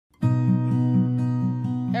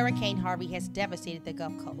Hurricane Harvey has devastated the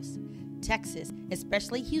Gulf Coast. Texas,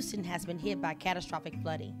 especially Houston, has been hit by catastrophic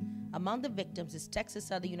flooding. Among the victims is Texas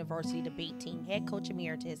Southern University debate team head coach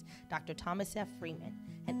emeritus Dr. Thomas F. Freeman,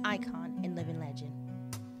 an icon and living legend.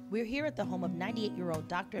 We're here at the home of 98-year-old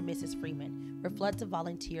Dr. and Mrs. Freeman, where floods of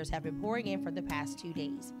volunteers have been pouring in for the past 2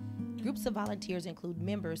 days. Groups of volunteers include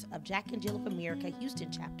members of Jack and Jill of America Houston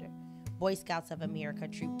chapter, Boy Scouts of America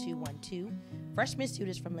Troop 212, freshman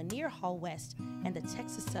students from Lanier West, and the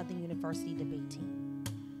Texas Southern University debate team.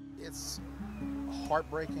 It's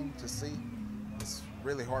heartbreaking to see. It's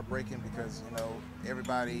really heartbreaking because,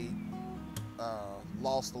 everybody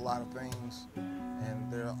lost a lot of things,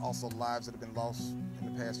 and there are also lives that have been lost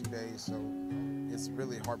in the past few days. So it's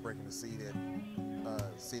really heartbreaking to see that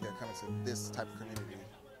coming to this type of community.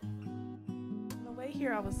 On the way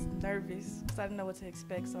here, I was nervous because I didn't know what to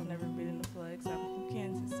expect. So I've never been in the floods. I'm from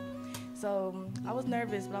Kansas, so I was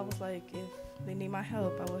nervous, but I was like, if they need my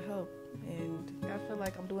help, I will help. And I feel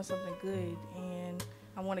like I'm doing something good, and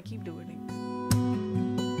I want to keep doing it.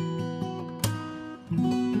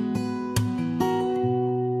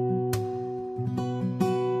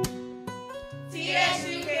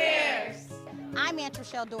 I'm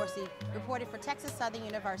Antre'chelle Dorsey, reporting for Texas Southern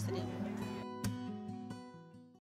University.